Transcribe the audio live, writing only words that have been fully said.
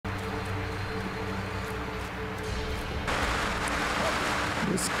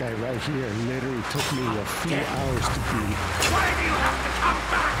This guy right here literally took me a few hours to beat. Why do you have to come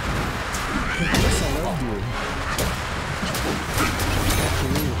back? Because I loved you. I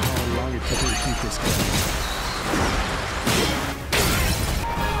knew how long it took me to beat this guy.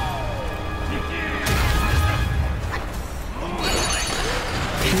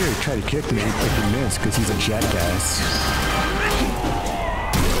 Here, try to kick me, but he missed because he's a jackass.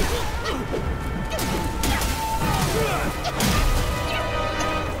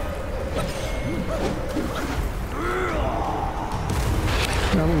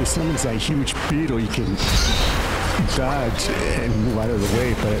 Now when he summons that huge beetle, you can dodge and move out of the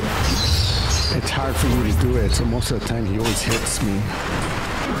way, but it's hard for me to do it, so most of the time he always hits me.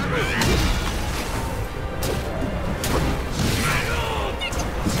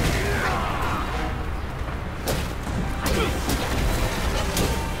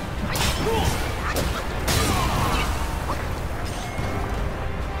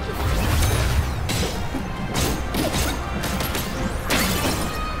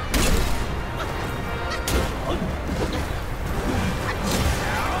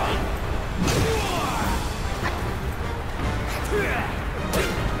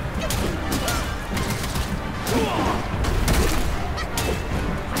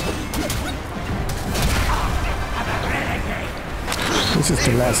 This is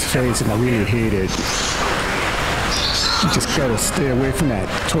the last phase and I really hate it. You just gotta stay away from that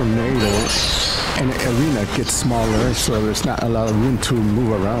tornado, and the arena gets smaller so there's not a lot of room to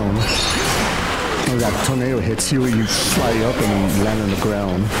move around. When that tornado hits you, you fly up and land on the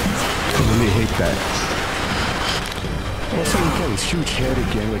ground. I really hate that. Also, he got his huge head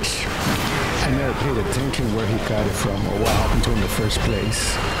again, which I never paid attention where he got it from or what happened to him in the first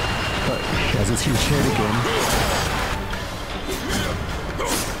place. But he has his huge head again.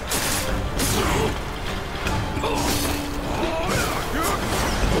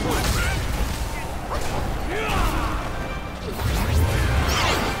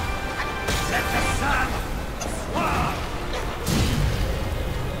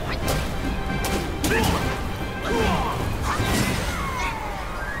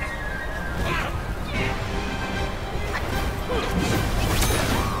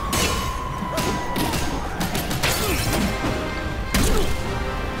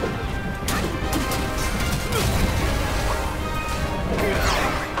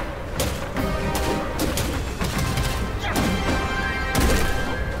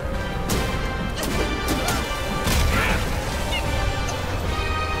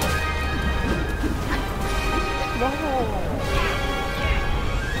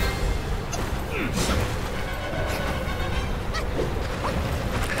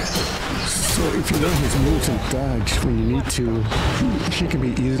 So if you learn his moves and dodge when you need to, he can be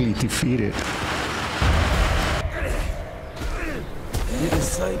easily defeated. Your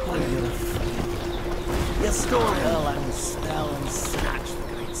disciple, your story, and spell and snatch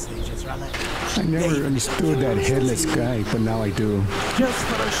the great sages run it. I never understood that headless guy, but now I do. Just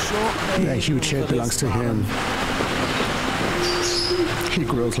for a short That huge head belongs to him. He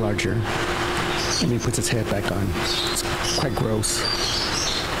grows larger, and he puts his head back on. It's quite gross.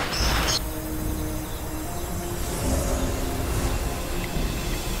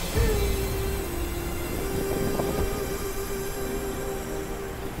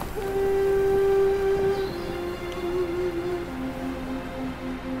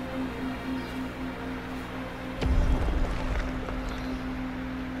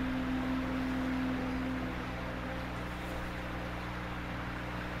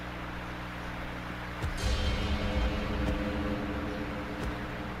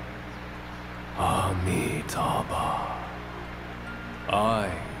 Amitabha.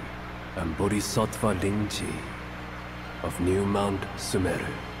 I am Bodhisattva Linji of New Mount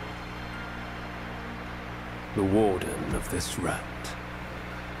Sumeru, the warden of this rat.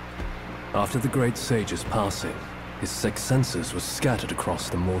 After the great sage's passing, his sixth senses were scattered across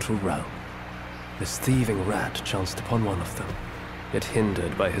the mortal realm. This thieving rat chanced upon one of them, yet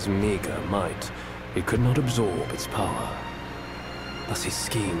hindered by his meager might, he could not absorb its power. Thus he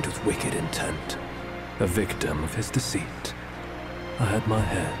schemed with wicked intent. A victim of his deceit, I had my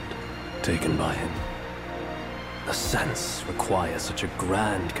head taken by him. The sense requires such a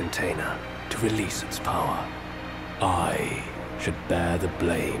grand container to release its power. I should bear the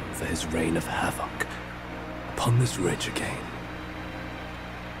blame for his reign of havoc upon this ridge again.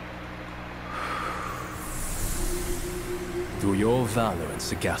 Through your valor and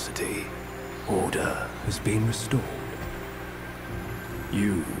sagacity, order has been restored.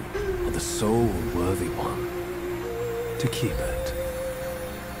 You are the sole worthy one to keep it.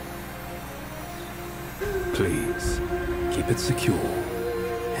 Please, keep it secure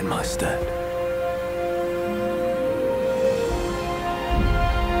in my stead.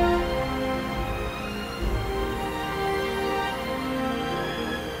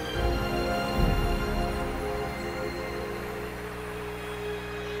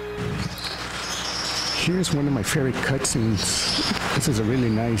 Here's one of my favorite cutscenes. This is a really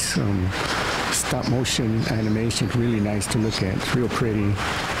nice stop motion animation, really nice to look at, real pretty.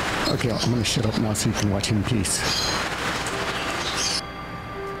 Okay, I'm gonna shut up now so you can watch in peace.